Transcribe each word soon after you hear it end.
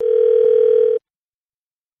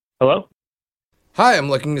Hello? Hi, I'm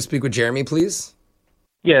looking to speak with Jeremy, please.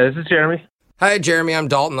 Yeah, this is Jeremy. Hi, Jeremy. I'm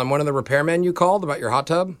Dalton. I'm one of the repairmen you called about your hot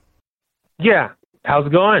tub. Yeah, how's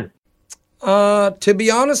it going? To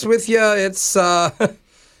be honest with you, it's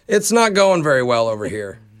it's not going very well over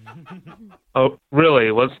here. Oh,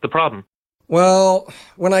 really? What's the problem? Well,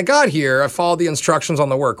 when I got here, I followed the instructions on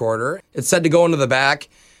the work order. It said to go into the back,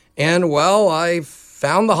 and, well, I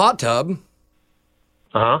found the hot tub.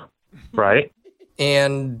 Uh-huh. Right.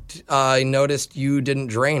 And I noticed you didn't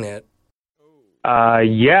drain it.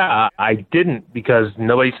 Yeah, I didn't because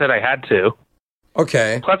nobody said I had to.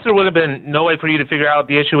 Okay. Plus, there would have been no way for you to figure out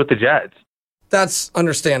the issue with the jets. That's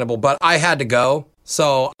understandable, but I had to go,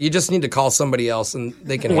 so you just need to call somebody else and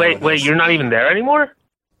they can handle Wait, this. you're not even there anymore?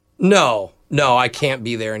 No, I can't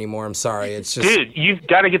be there anymore. I'm sorry. It's just... Dude, you've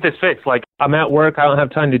got to get this fixed. Like, I'm at work. I don't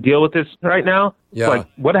have time to deal with this right now. Yeah. Like,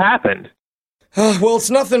 what happened? Well, it's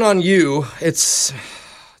nothing on you. It's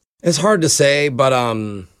hard to say, but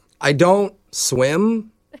I don't swim.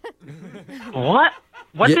 What?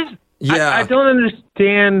 Yeah. I don't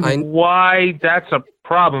understand why that's a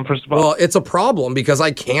problem, first of all. Well, it's a problem because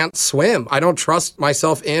I can't swim. I don't trust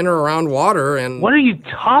myself in or around water, and What are you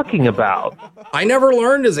talking about? I never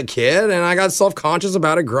learned as a kid, and I got self-conscious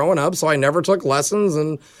about it growing up, so I never took lessons,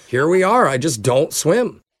 and here we are. I just don't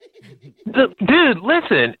swim. Dude,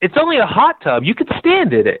 listen, it's only a hot tub. You could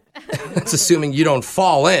stand in it. That's assuming you don't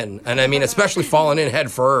fall in, and I mean, especially falling in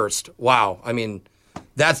head first. Wow, I mean,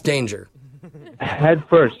 that's danger. Head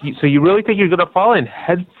first. So you really think you're going to fall in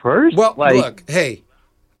head first? Well, look, hey,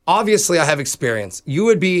 obviously I have experience. You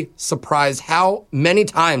would be surprised how many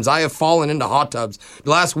times I have fallen into hot tubs.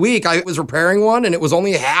 Last week, I was repairing one, and it was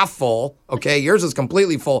only half full. Okay, yours is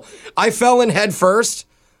completely full. I fell in head first.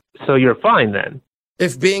 So you're fine then?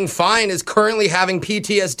 If being fine is currently having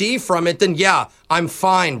PTSD from it, then yeah, I'm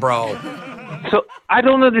fine, bro. So I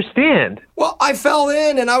don't understand. Well, I fell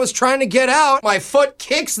in and I was trying to get out. My foot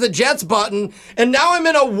kicks the jets button, and now I'm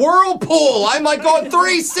in a whirlpool. I'm like going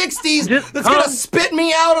 360s. That's going to spit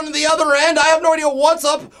me out on the other end. I have no idea what's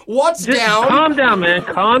up, what's down. Calm down, man.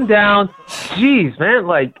 Calm down. Jeez, man.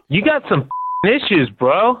 Like, you got some issues,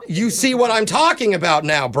 bro. You see what I'm talking about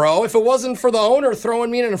now, bro. If it wasn't for the owner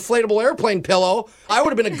throwing me an inflatable airplane pillow, I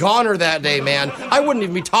would have been a goner that day, man. I wouldn't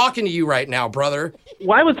even be talking to you right now, brother.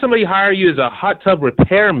 Why would somebody hire you as a hot tub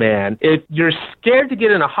repairman if you're scared to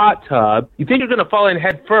get in a hot tub, you think you're going to fall in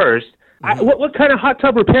head first? What kind of hot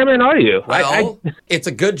tub repairman are you? Well, it's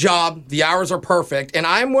a good job. The hours are perfect. And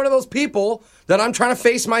I'm one of those people that I'm trying to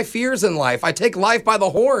face my fears in life. I take life by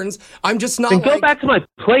the horns. I'm just not Then go back to my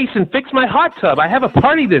place and fix my hot tub. I have a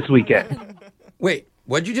party this weekend. Wait,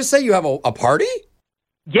 what'd you just say? You have a party?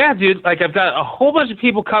 Yeah, dude. Like, I've got a whole bunch of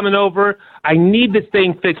people coming over. I need this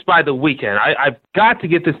thing fixed by the weekend. I've got to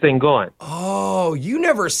get this thing going. Oh, you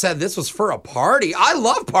never said this was for a party. I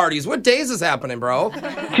love parties. What day is this happening, bro?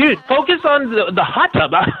 Dude, focus on the hot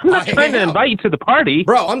tub. I'm not trying to invite you to the party.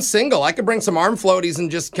 Bro, I'm single. I could bring some arm floaties and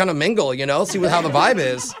just kind of mingle, you know, see how the vibe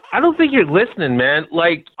is. I don't think you're listening, man.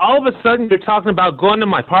 Like, all of a sudden you're talking about going to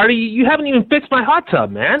my party. You haven't even fixed my hot tub,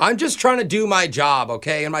 man. I'm just trying to do my job,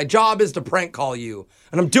 okay? And my job is to prank call you.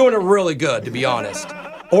 And I'm doing it really good, to be honest.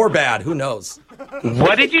 Or bad, who knows?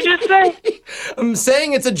 What did you just say? I'm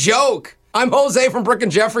saying it's a joke. I'm Jose from Brooke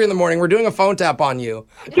and Jeffrey in the morning. We're doing a phone tap on you.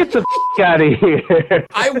 Get the out of here.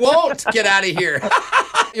 I won't get out of here.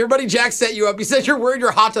 Your buddy Jack set you up. He said you're worried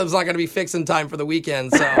your hot tub's not going to be fixed in time for the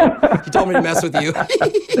weekend, so he told me to mess with you.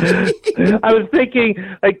 I was thinking,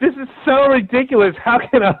 like, this is so ridiculous. How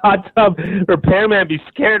can a hot tub repairman be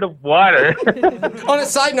scared of water? On a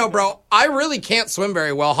side note, bro, I really can't swim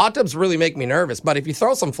very well. Hot tubs really make me nervous, but if you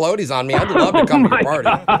throw some floaties on me, I'd love to come to your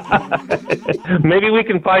party. Maybe we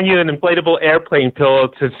can find you an inflatable airplane pillow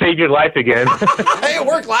to save your life again. Hey, it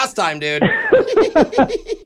worked last time, dude.